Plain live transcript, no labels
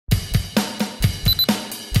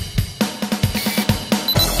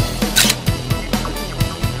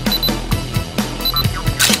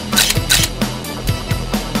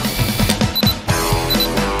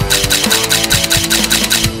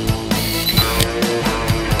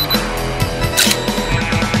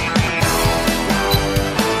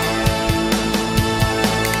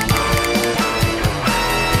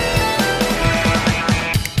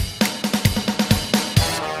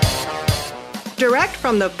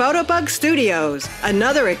from the Photobug Studios,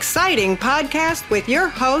 another exciting podcast with your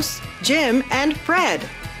hosts, Jim and Fred.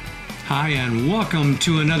 Hi, and welcome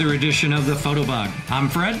to another edition of the Photobug. I'm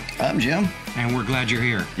Fred. I'm Jim. And we're glad you're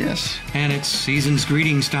here. Yes. And it's season's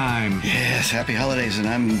greetings time. Yes, happy holidays. And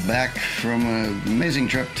I'm back from an amazing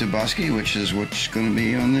trip to Bosque, which is what's going to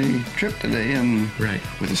be on the trip today. And right.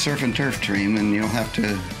 With the surf and turf team, and you'll have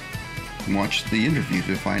to watch the interview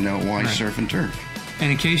to find out why surf and turf.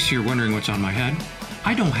 And in case you're wondering what's on my head,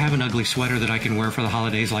 I don't have an ugly sweater that I can wear for the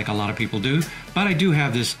holidays like a lot of people do, but I do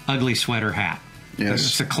have this ugly sweater hat. Yes.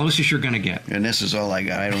 It's the closest you're going to get. And this is all I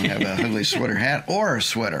got. I don't have an ugly sweater hat or a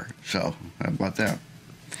sweater. So how about that?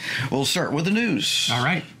 We'll start with the news. All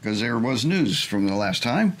right. Because there was news from the last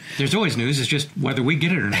time. There's always news. It's just whether we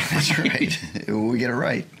get it or not. That's right. We get it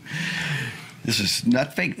right. This is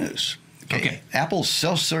not fake news. Okay. Apple's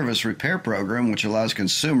self-service repair program, which allows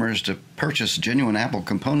consumers to purchase genuine Apple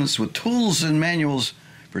components with tools and manuals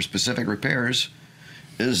for specific repairs,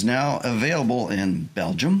 is now available in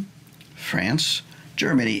Belgium, France,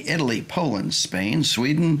 Germany, Italy, Poland, Spain,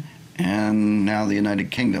 Sweden, and now the United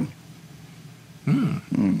Kingdom.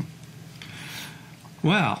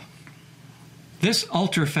 Well, this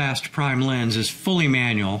ultra-fast prime lens is fully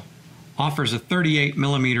manual, offers a 38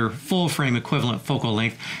 millimeter full frame equivalent focal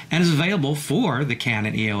length, and is available for the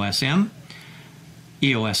Canon EOS M,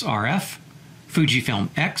 EOS RF, Fujifilm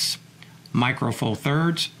X, Micro Four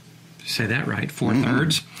Thirds, say that right,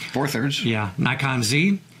 4/3. 4/3. Yeah, Nikon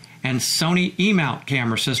Z, and Sony E-mount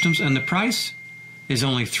camera systems, and the price is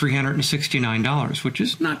only $369, which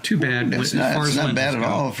is not too bad. It's not bad at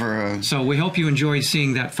all for a... So we hope you enjoy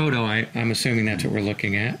seeing that photo. I'm assuming that's what we're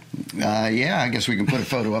looking at. Yeah, I guess we can put a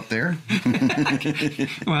photo up there.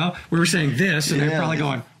 Well, we were saying this, and they're probably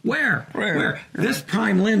going, where? This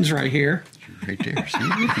prime lens right here. Right there.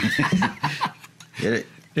 See?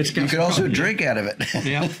 You could also drink out of it.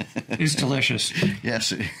 Yeah, it's delicious.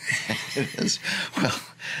 Yes, it is. Well,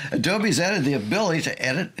 Adobe's added the ability to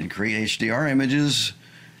edit and create HDR images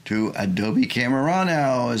to Adobe Camera Raw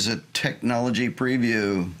now as a technology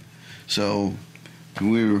preview. So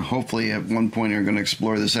we hopefully at one point are going to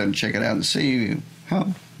explore this out and check it out and see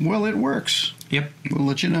how well it works. Yep. We'll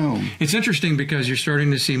let you know. It's interesting because you're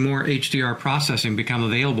starting to see more HDR processing become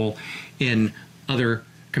available in other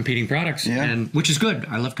competing products, and which is good.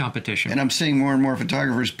 I love competition. And I'm seeing more and more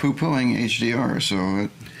photographers poo-pooing HDR, so...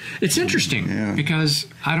 It's interesting because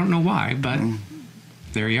I don't know why, but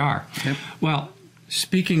there you are. Yep. Well,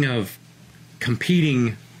 speaking of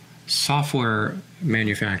competing software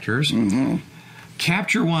manufacturers,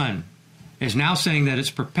 Capture One is now saying that its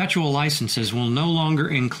perpetual licenses will no longer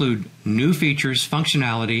include new features,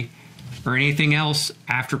 functionality, or anything else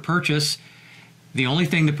after purchase. The only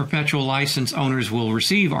thing the perpetual license owners will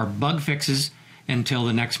receive are bug fixes until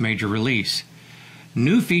the next major release.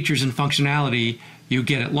 New features and functionality you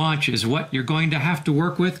get at launch is what you're going to have to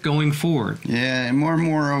work with going forward. Yeah, and more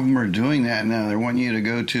of them are doing that now. They want you to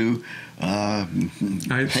go to pay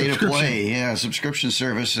to play, subscription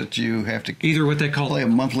service that you have to either what they call play a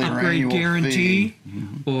monthly or upgrade annual guarantee fee.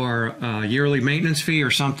 or a yearly maintenance fee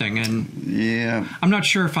or something. And yeah, I'm not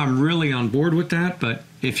sure if I'm really on board with that, but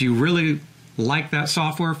if you really like that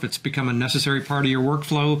software, if it's become a necessary part of your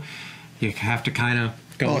workflow, you have to kind of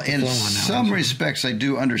go with the flow on that. In some respects, I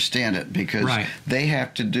do understand it because they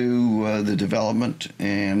have to do the development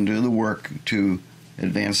and do the work to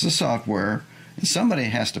advance the software, and somebody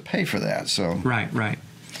has to pay for that. So right.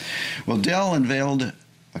 Well, Dell unveiled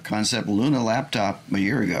a concept Luna laptop a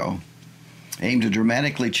year ago, aimed to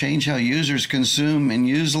dramatically change how users consume and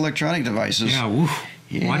use electronic devices.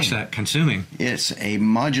 Watch that, consuming. It's a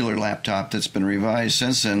modular laptop that's been revised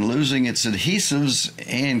since then, losing its adhesives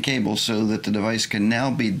and cables so that the device can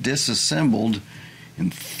now be disassembled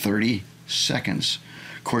in 30 seconds.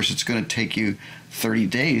 Of course, it's going to take you 30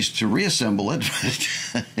 days to reassemble it.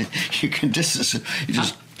 You can you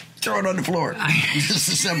just throw it on the floor,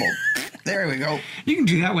 disassemble. There we go. You can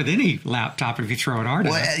do that with any laptop if you throw it hard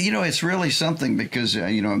enough. Well, it's really something because,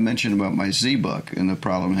 I mentioned about my ZBook and the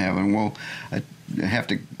problem I'm having. Well, I have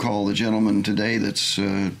to call the gentleman today that's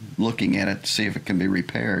looking at it to see if it can be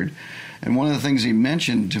repaired. And one of the things he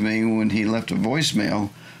mentioned to me when he left a voicemail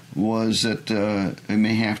was that I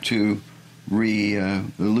may have to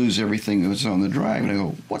lose everything that's on the drive. And I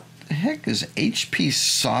go, what the heck? Is HP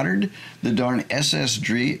soldered the darn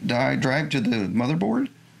SSD drive to the motherboard?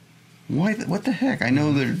 Why? What the heck? I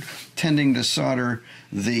know they're tending to solder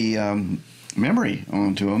the memory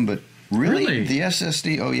onto them, but really? The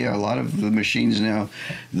SSD? Oh, yeah, a lot of the machines now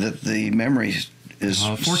that the memory is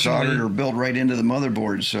soldered or built right into the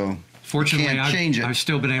motherboard, so fortunately, can't change it. I've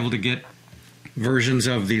still been able to get versions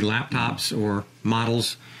of the laptops or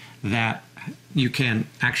models that you can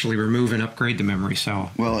actually remove and upgrade the memory. So,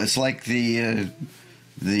 well, it's like the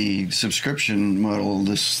subscription model,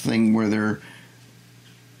 this thing where they're,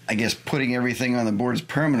 I guess, putting everything on the boards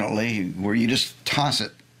permanently, where you just toss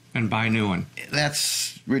it and buy a new one.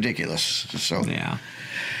 That's ridiculous. So yeah.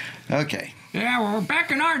 Okay. Yeah, well,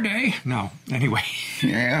 back in our day. No, anyway.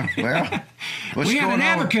 Yeah, well. We had an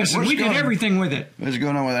Abacus and we did everything with it. What's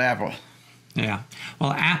going on with Apple? Yeah.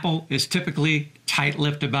 Well, Apple is typically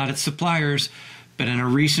tight-lipped about its suppliers, but in a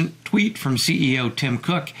recent tweet from CEO Tim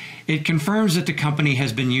Cook, it confirms that the company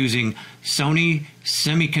has been using Sony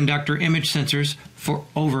semiconductor image sensors for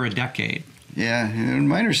over a decade. Yeah, and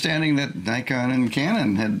my understanding that Nikon and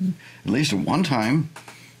Canon had, at least at one time,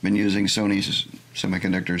 been using Sony's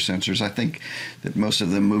semiconductor sensors. I think that most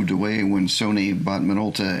of them moved away when Sony bought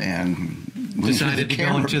Minolta and decided to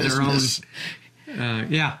go into their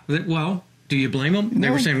own. Yeah, well, do you blame them? They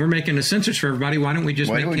were saying, we're making the sensors for everybody. Why don't we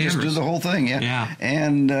just make cameras? Why don't we just do the whole thing? Yeah. Yeah.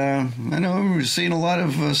 And I know we've seen a lot of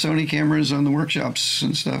Sony cameras on the workshops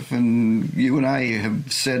and stuff. And you and I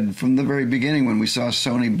have said from the very beginning when we saw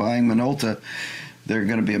Sony buying Minolta, they're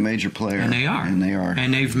going to be a major player. And they are. And they are.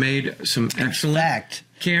 And they've made some excellent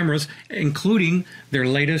cameras, including their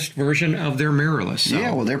latest version of their mirrorless. So.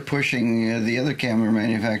 Yeah, well, they're pushing the other camera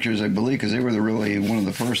manufacturers, I believe, because they were really one of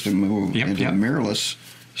the first to move into mirrorless.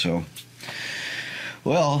 So,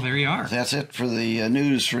 well, there you are. That's it for the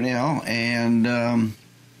news for now. And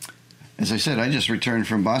as I said, I just returned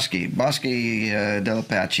from Bosque. Bosque del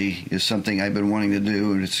Apache is something I've been wanting to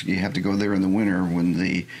do. And you have to go there in the winter when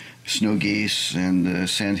the snow geese and the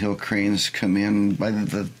sandhill cranes come in by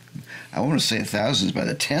the I want to say thousands, by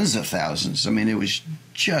the tens of thousands. I mean, it was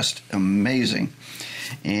just amazing.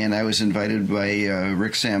 And I was invited by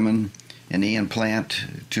Rick Salmon and Ian Plant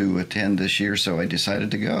to attend this year, so I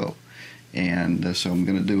decided to go. And so I'm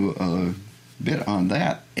going to do a bit on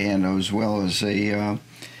that, and as well as a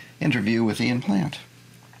interview with Ian Plant.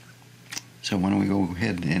 So why don't we go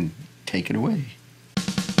ahead and take it away?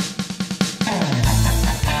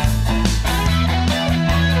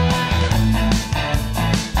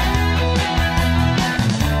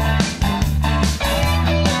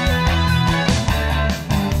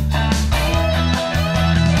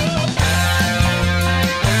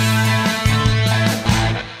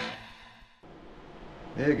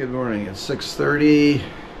 Hey, good morning. It's 6:30.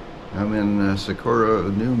 I'm in Socorro,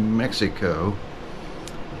 New Mexico,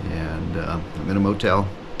 and I'm in a motel.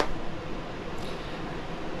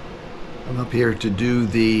 I'm up here to do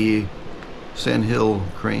the Sandhill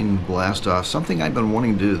Crane Blast-Off, something I've been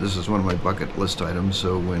wanting to do. This is one of my bucket list items,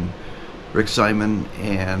 so when Rick Simon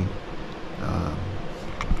and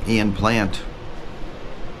Ian Plant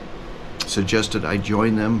suggested I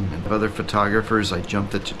join them and other photographers, I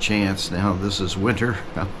jumped at the chance. Now this is winter.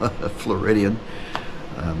 I'm a Floridian.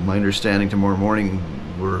 My understanding tomorrow morning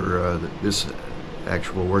this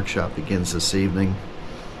actual workshop begins this evening.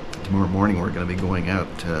 Tomorrow morning we're going to be going out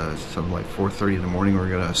something like 4:30 in the morning. We're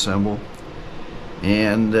going to assemble,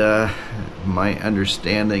 and my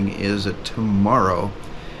understanding is that tomorrow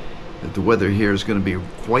that the weather here is going to be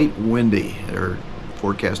quite windy. They're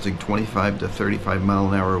forecasting 25 to 35 mile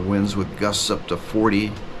an hour winds with gusts up to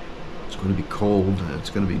 40. It's going to be cold. It's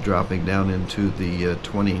going to be dropping down into the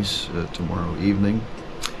 20s tomorrow evening.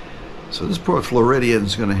 So this poor Floridian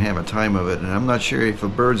is going to have a time of it, and I'm not sure if the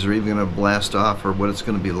birds are even going to blast off or what it's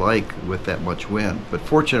going to be like with that much wind. But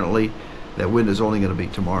fortunately, that wind is only going to be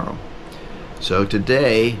tomorrow. So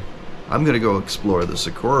today, I'm going to go explore the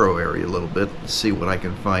Socorro area a little bit and see what I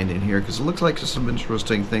can find in here, because it looks like there's some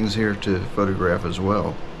interesting things here to photograph as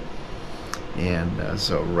well. And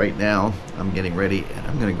so right now I'm getting ready and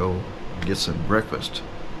I'm going to go get some breakfast.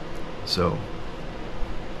 So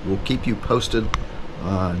we'll keep you posted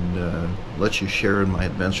on let you share in my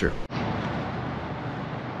adventure.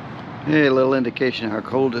 Hey, a little indication how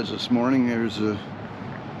cold it is this morning. There's a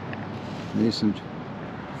decent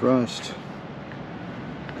frost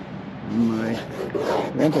in my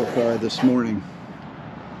rental car this morning.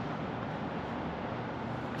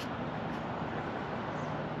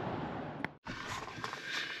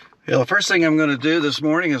 Yeah, the first thing I'm going to do this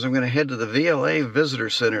morning is I'm going to head to the VLA Visitor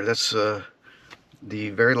Center. That's the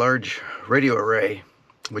very large radio array,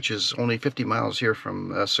 which is only 50 miles here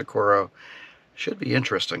from Socorro. Should be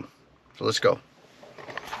interesting. So let's go.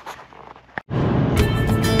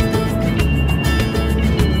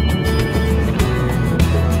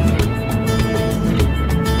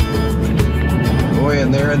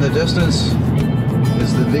 And there in the distance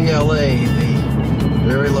is the VLA, the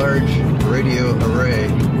very large radio array.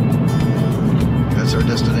 That's our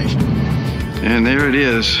destination. And there it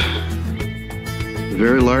is.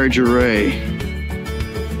 Very large array.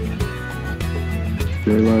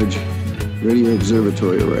 Very large radio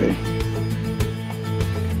observatory array.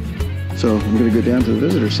 So I'm going to go down to the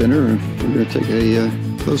visitor center and we're going to take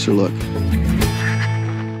a closer look.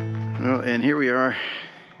 Well, and here we are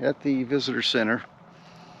at the visitor center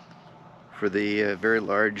for the very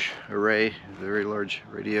large array, the very large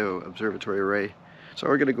radio observatory array. So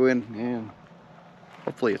we're going to go in and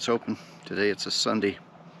hopefully it's open. Today it's a Sunday,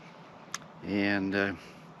 and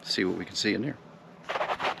see what we can see in there.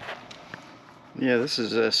 Yeah, this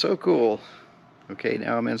is so cool. Okay,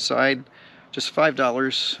 now I'm inside. Just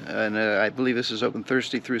 $5, and I believe this is open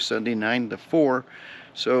Thursday through Sunday, 9 to 4.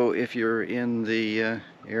 So if you're in the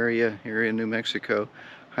area here in New Mexico,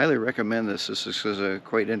 highly recommend this. This is a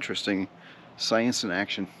quite interesting science in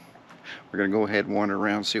action. We're going to go ahead and wander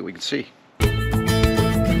around, see what we can see.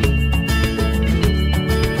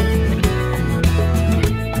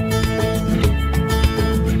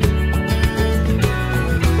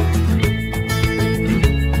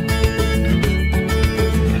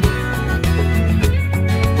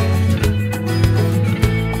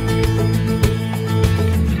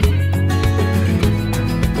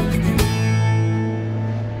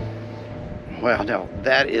 Wow, now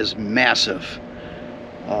that is massive.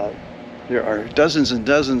 There are dozens and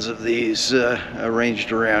dozens of these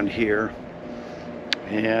arranged around here.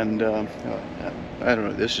 And I don't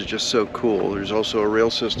know, this is just so cool. There's also a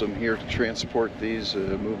rail system here to transport these,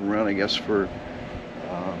 move around, I guess, for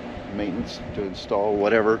maintenance, to install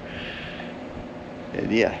whatever.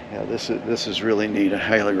 And yeah, this is really neat. I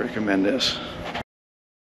highly recommend this.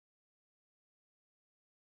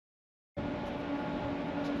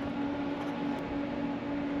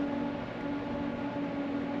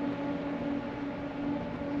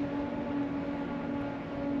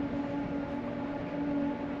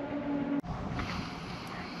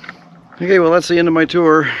 Okay, well, that's the end of my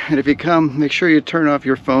tour, and if you come, make sure you turn off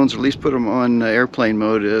your phones, or at least put them on airplane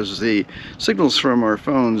mode, as the signals from our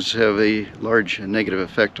phones have a large negative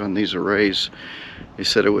effect on these arrays. They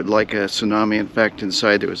said it would like a tsunami. In fact,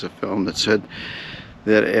 inside there was a film that said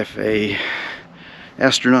that if a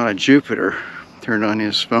astronaut on Jupiter turned on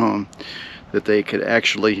his phone, that they could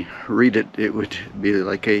actually read it. It would be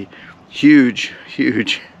like a huge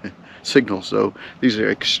signal. So these are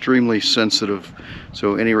extremely sensitive,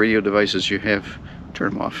 so any radio devices you have,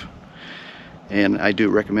 turn them off. And I do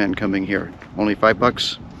recommend coming here. Only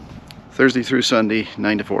 $5, Thursday through Sunday,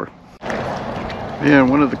 9 to 4. Yeah,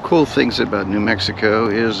 one of the cool things about New Mexico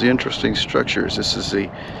is the interesting structures. This is the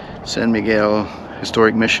San Miguel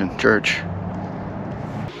Historic Mission Church.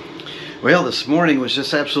 Well, this morning was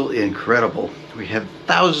just absolutely incredible. We had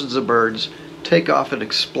thousands of birds take off an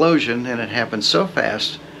explosion, and it happened so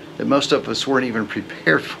fast that most of us weren't even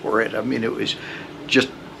prepared for it. I mean, it was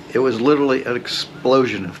literally an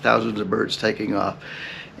explosion of thousands of birds taking off,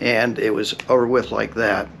 and it was over with like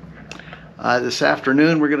that. This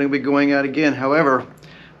afternoon we're going to be going out again. However,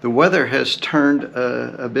 the weather has turned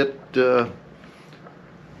a bit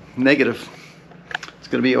negative. It's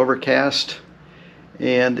going to be overcast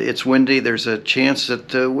and it's windy. There's a chance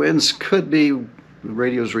that winds could be, the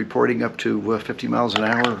radio's reporting up to 50 miles an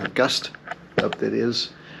hour, a gust up that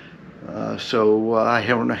is. So I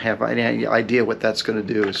don't have any idea what that's going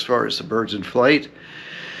to do as far as the birds in flight,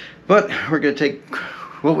 but we're going to take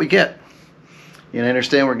what we get. And I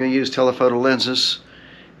understand we're going to use telephoto lenses,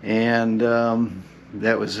 and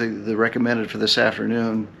that was the recommended for this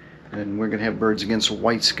afternoon. And we're going to have birds against a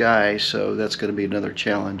white sky, so that's going to be another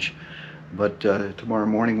challenge. But tomorrow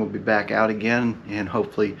morning we'll be back out again, and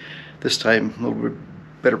hopefully this time a little bit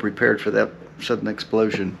better prepared for that sudden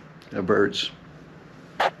explosion of birds.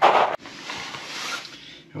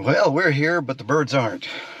 Well, we're here, but the birds aren't.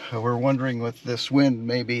 We're wondering with this wind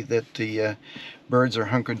maybe that the birds are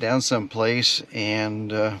hunkered down someplace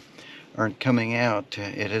and aren't coming out.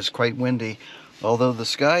 It is quite windy. Although the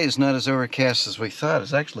sky is not as overcast as we thought,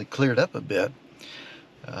 it's actually cleared up a bit.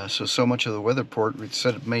 So much of the weather report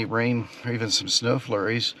said it may rain or even some snow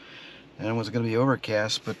flurries, and it was going to be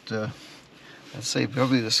overcast, but I'd say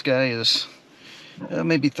probably the sky is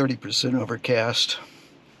maybe 30% overcast.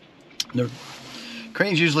 The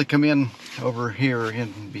cranes usually come in over here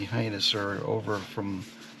and behind us, or over from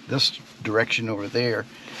this direction over there,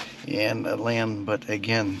 and land, but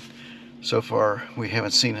again, so far we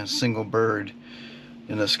haven't seen a single bird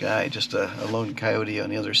in the sky, just a lone coyote on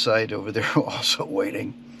the other side over there also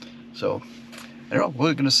waiting. So I don't know,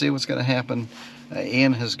 we're going to see what's going to happen.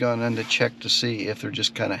 Ann has gone in to check to see if they're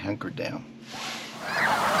just kind of hunkered down.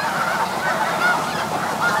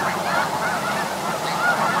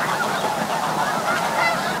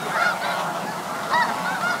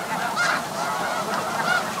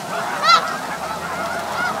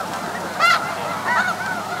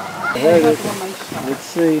 Ready. Let's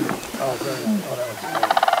see. Oh, very nice. Oh,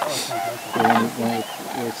 that was great.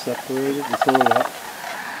 When we're separated, it's a little hot.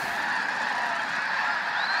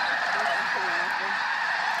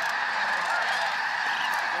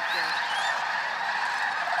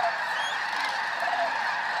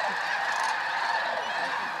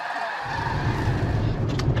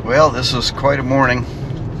 Well, this was quite a morning.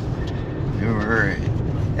 We were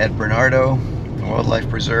at Bernardo Wildlife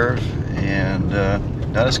Preserve, and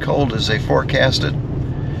not as cold as they forecasted.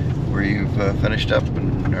 We've finished up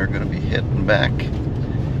and are going to be heading back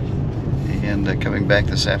and coming back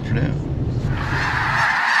this afternoon.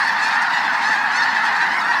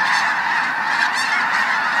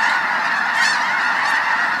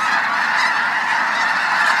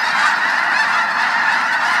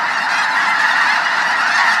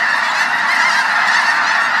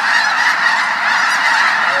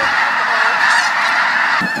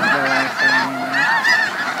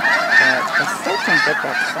 I still can't get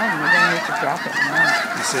that song. Maybe I need to drop it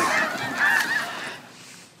now. You see.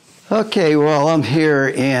 Okay, well, I'm here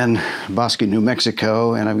in Bosque, New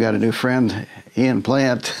Mexico, and I've got a new friend, Ian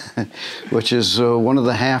Plant, which is one of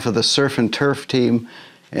the half of the Surf and Turf team.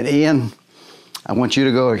 And Ian, I want you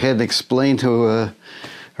to go ahead and explain to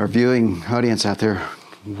our viewing audience out there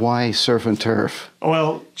why Surf and Turf.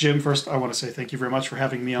 Well, Jim, first I want to say thank you very much for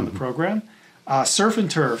having me on the program. Surf and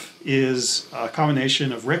Turf is a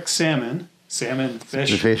combination of Rick Salmon,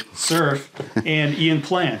 fish, surf, and Ian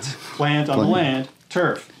Plant, plant on the land,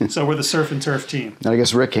 turf. So we're the Surf and Turf team. I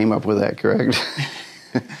guess Rick came up with that, correct?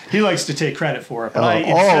 He likes to take credit for it, but I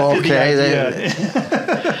accepted the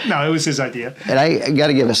idea. No, it was his idea. And I got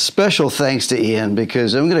to give a special thanks to Ian,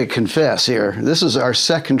 because I'm going to confess here, this is our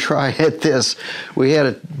second try at this. We had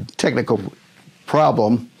a technical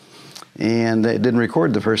problem, and it didn't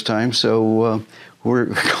record the first time, so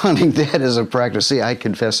we're counting that as a practice. See, I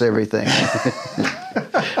confess everything.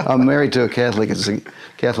 I'm married to a Catholic. It's a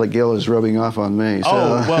Catholic guilt is rubbing off on me. So.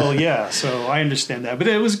 Oh, well, yeah, so I understand that. But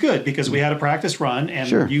it was good because we had a practice run, and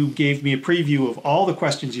sure. You gave me a preview of all the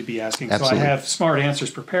questions you'd be asking. Absolutely. So I have smart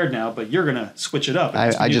answers prepared now, but you're going to switch it up.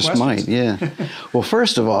 I just might, yeah. Well,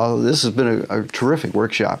 first of all, this has been a terrific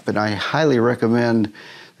workshop, and I highly recommend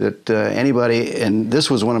that anybody, and this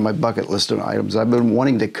was one of my bucket list items. I've been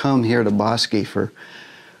wanting to come here to Bosque for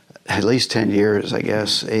at least 10 years, I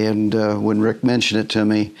guess. And when Rick mentioned it to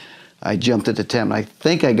me, I jumped at the tent. I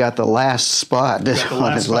think I got the last spot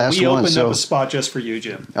on his last we one. opened up a spot just for you,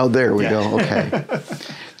 Jim. Oh, there we go. Okay.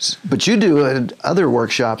 But you do other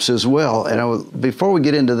workshops as well. And before we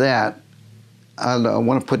get into that, I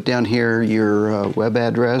want to put down here your web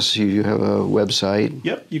address. You have a website.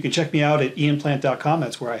 Yep, you can check me out at ianplant.com.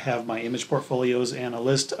 That's where I have my image portfolios and a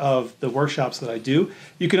list of the workshops that I do.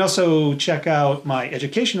 You can also check out my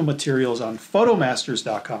educational materials on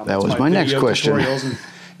photomasters.com. That was my next question.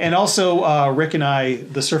 And also, Rick and I,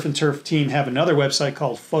 the Surf and Turf team, have another website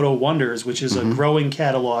called Photo Wonders, which is a growing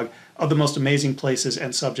catalog of the most amazing places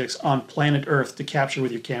and subjects on planet Earth to capture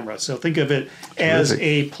with your camera. So think of it as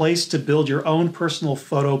a place to build your own personal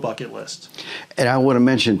photo bucket list. And I want to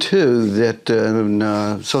mention, too, that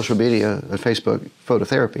on social media, Facebook,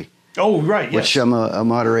 Phototherapy. Oh, right, yes. Which I'm a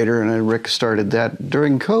moderator, and Rick started that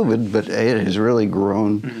during COVID, but it has really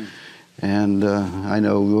grown. And I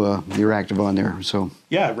know you're active on there, so.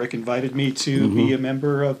 Yeah, Rick invited me to be a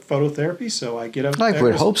member of Phototherapy, so I get out there. I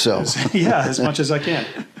would hope so. As much as I can.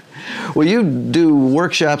 Well, you do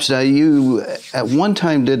workshops now. You at one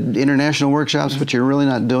time did international workshops, but you're really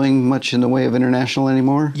not doing much in the way of international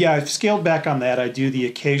anymore? Yeah, I've scaled back on that. I do the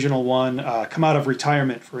occasional one, come out of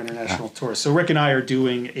retirement for international tours. So Rick and I are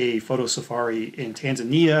doing a photo safari in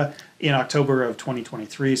Tanzania in October of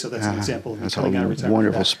 2023, so that's an example of me coming out of retirement. That's a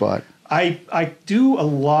wonderful spot. I do a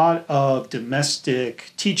lot of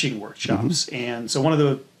domestic teaching workshops, and so one of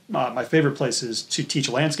the my favorite places to teach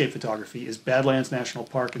landscape photography is Badlands National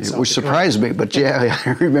Park in South Dakota. Which surprised me, but yeah, I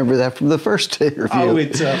remember that from the first interview. Oh,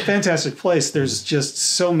 it's a fantastic place. There's just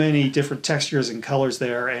so many different textures and colors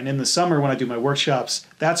there, and in the summer when I do my workshops,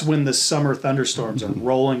 that's when the summer thunderstorms are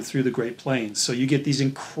rolling through the Great Plains. So you get these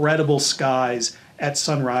incredible skies at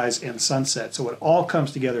sunrise and sunset. So it all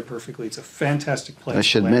comes together perfectly. It's a fantastic place. I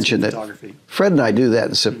should mention that Fred and I do that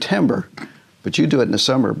in September, but you do it in the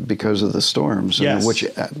summer because of the storms. Yes. Which,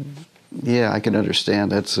 yeah, I can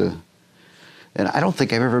understand. That's and I don't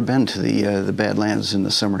think I've ever been to the Badlands in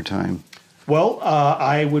the summertime. Well,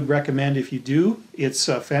 I would recommend if you do, it's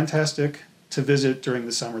fantastic to visit during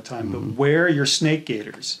the summertime, but wear your snake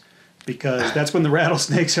gaiters. because that's when the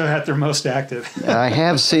rattlesnakes are at their most active. I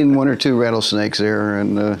have seen one or two rattlesnakes there,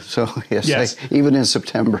 and so yes. Even in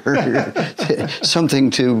September, something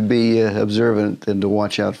to be observant and to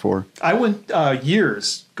watch out for. I went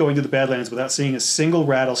years going to the Badlands without seeing a single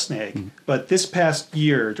rattlesnake, but this past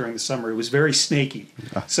year during the summer it was very snaky.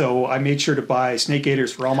 So I made sure to buy snake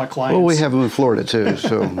gators for all my clients. Well, we have them in Florida too,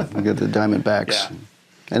 so we got the diamondbacks. Yeah.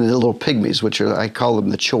 And the little pygmies, which I call them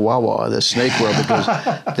the chihuahua, the snake world, because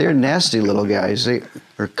they're nasty little guys. They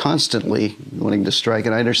are constantly wanting to strike,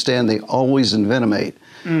 and I understand they always envenomate,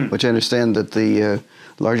 which I understand that the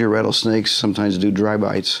larger rattlesnakes sometimes do dry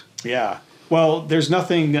bites. Yeah. Well, there's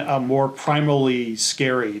nothing more primally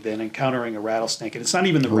scary than encountering a rattlesnake. And it's not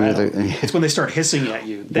even the rattle. It's when they start hissing at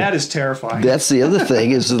you. That is terrifying. That's the other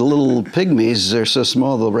thing, is the little pygmies, they're so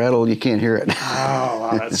small, they'll rattle, you can't hear it. Oh,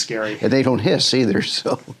 wow, that's scary. And they don't hiss either,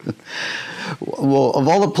 so. Well, of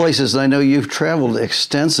all the places, I know you've traveled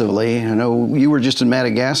extensively. I know you were just in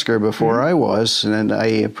Madagascar before I was, and I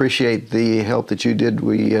appreciate the help that you did.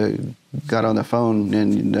 We got on the phone,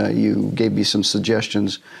 and you gave me some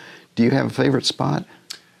suggestions. Do you have a favorite spot?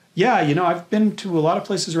 Yeah, I've been to a lot of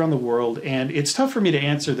places around the world, and it's tough for me to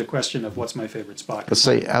answer the question of what's my favorite spot. Let's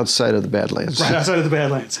say outside of the Badlands. Right, outside of the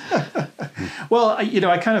Badlands. Well,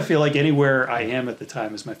 I kind of feel like anywhere I am at the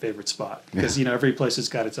time is my favorite spot, because, every place has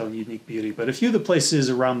got its own unique beauty. But a few of the places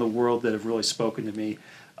around the world that have really spoken to me,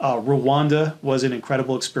 Rwanda was an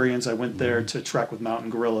incredible experience. I went there to trek with mountain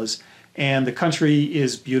gorillas, and the country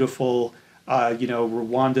is beautiful.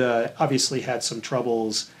 Rwanda obviously had some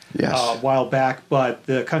troubles a while back, but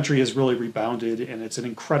the country has really rebounded, and it's an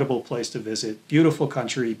incredible place to visit. Beautiful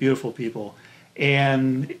country, beautiful people,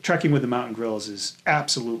 and trekking with the mountain gorillas is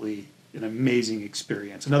absolutely an amazing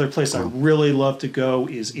experience. Another place I really love to go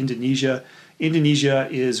is Indonesia. Indonesia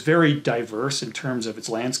is very diverse in terms of its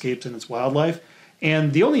landscapes and its wildlife,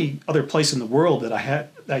 and the only other place in the world that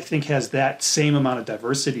I think has that same amount of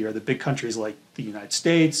diversity are the big countries like the United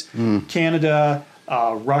States, Canada,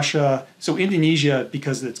 Russia. So Indonesia,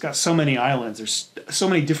 because it's got so many islands, there's so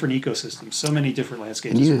many different ecosystems, so many different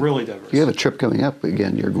landscapes. It's really diverse. You have a trip coming up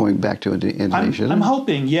again. You're going back to Indonesia. I'm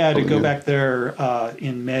hoping, to go back there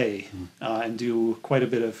in May and do quite a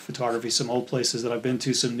bit of photography, some old places that I've been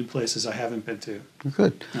to, some new places I haven't been to.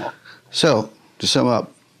 Good. So, to sum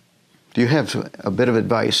up, do you have a bit of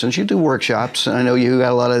advice? Since you do workshops, I know you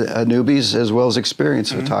got a lot of newbies as well as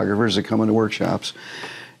experienced photographers that come into workshops.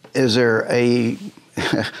 Is there I'm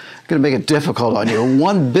going to make it difficult on you,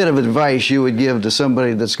 one bit of advice you would give to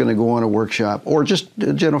somebody that's going to go on a workshop or just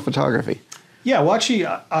general photography? Yeah, well, actually,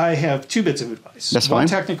 I have two bits of advice. That's one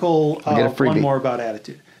fine. Technical, one more about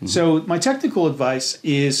attitude. So my technical advice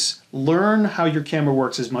is learn how your camera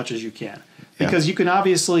works as much as you can. Because you can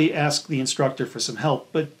obviously ask the instructor for some help,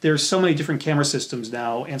 but there's so many different camera systems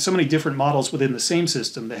now and so many different models within the same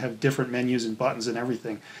system that have different menus and buttons and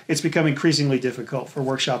everything. It's become increasingly difficult for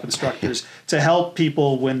workshop instructors to help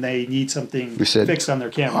people when they need something fixed on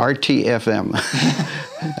their camera. RTFM.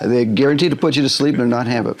 They're guaranteed to put you to sleep and not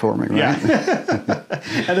have it for me, right? Yeah.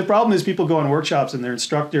 And the problem is people go on workshops and their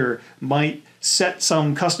instructor might set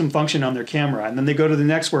some custom function on their camera, and then they go to the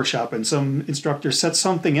next workshop and some instructor sets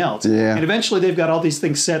something else. Yeah. And eventually they've got all these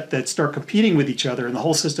things set that start competing with each other and the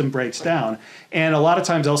whole system breaks down. And a lot of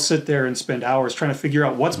times I'll sit there and spend hours trying to figure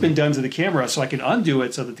out what's been done to the camera so I can undo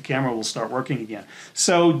it so that the camera will start working again.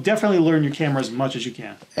 So definitely learn your camera as much as you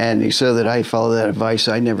can. And so that I follow that advice,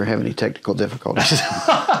 I never have any technical difficulties.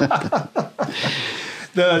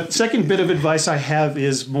 The second bit of advice I have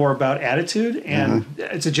is more about attitude, and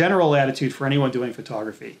it's a general attitude for anyone doing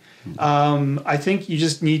photography. I think you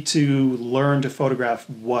just need to learn to photograph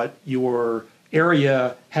what your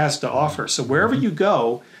area has to offer. So wherever you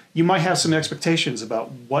go, you might have some expectations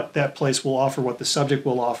about what that place will offer, what the subject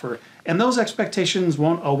will offer, and those expectations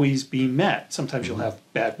won't always be met. Sometimes you'll have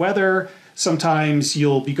bad weather. Sometimes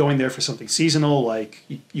you'll be going there for something seasonal, like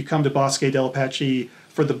you come to Bosque del Apache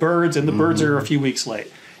for the birds, and the birds are a few weeks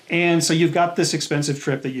late. And so you've got this expensive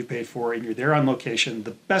trip that you paid for, and you're there on location.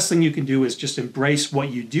 The best thing you can do is just embrace what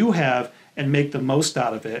you do have and make the most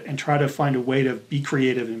out of it and try to find a way to be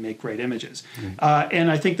creative and make great images.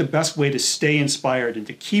 And I think the best way to stay inspired and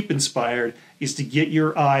to keep inspired is to get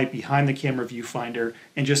your eye behind the camera viewfinder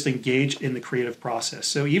and just engage in the creative process.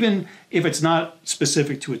 So even if it's not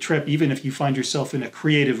specific to a trip, even if you find yourself in a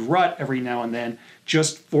creative rut every now and then,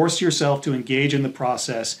 just force yourself to engage in the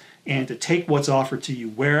process and to take what's offered to you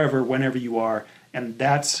wherever, whenever you are. And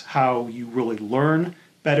that's how you really learn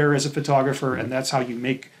better as a photographer, and that's how you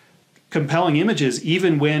make compelling images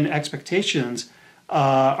even when expectations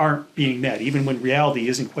aren't being met, even when reality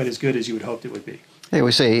isn't quite as good as you had hoped it would be. Hey,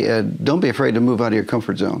 we say, don't be afraid to move out of your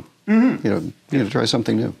comfort zone. try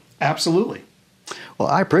something new. Absolutely. Well,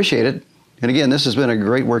 I appreciate it. And again, this has been a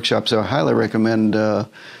great workshop, so I highly recommend the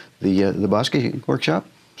Bosque workshop.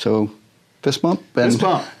 So, fist bump. Fist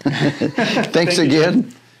bump. Thanks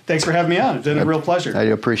again. Thanks for having me on. It's been a real pleasure. I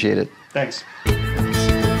appreciate it. Thanks.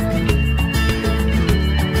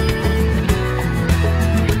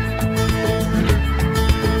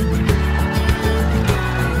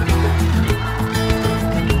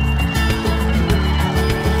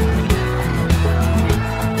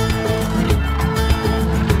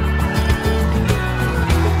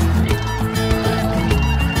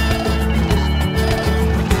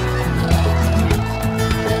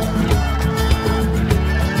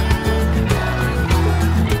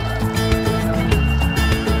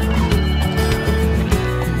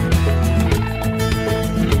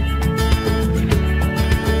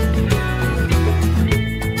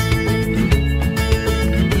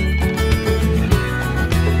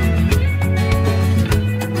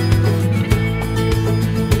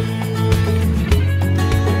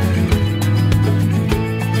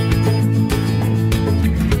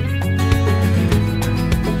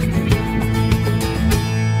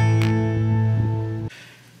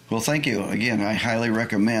 Well, thank you. Again, I highly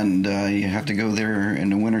recommend. You have to go there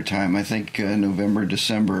in the wintertime. I think November,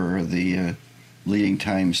 December are the leading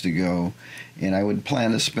times to go. And I would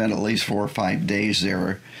plan to spend at least 4 or 5 days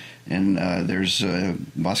there. And there's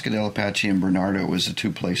Bosque del Apache and Bernardo was the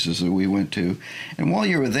 2 places that we went to. And while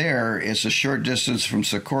you were there, it's a short distance from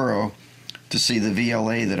Socorro to see the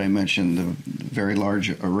VLA that I mentioned, the very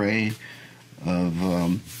large array of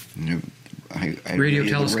radio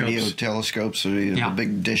telescopes. Radio telescopes, the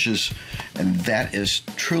big dishes, and that is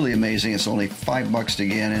truly amazing. It's only $5 to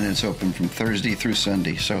get in, and it's open from Thursday through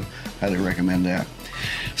Sunday, so highly recommend that.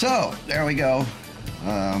 So there we go.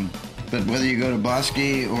 But whether you go to Bosque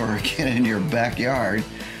or get in your backyard,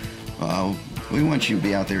 we want you to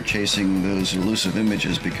be out there chasing those elusive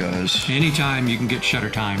images, because anytime you can get shutter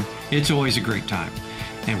time, it's always a great time.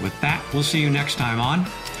 And with that, we'll see you next time on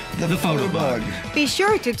The Photobug. Be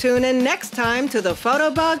sure to tune in next time to The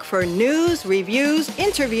Photobug for news, reviews,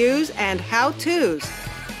 interviews, and how-tos.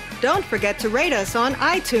 Don't forget to rate us on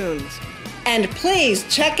iTunes. And please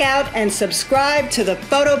check out and subscribe to the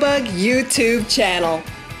Photobug YouTube channel.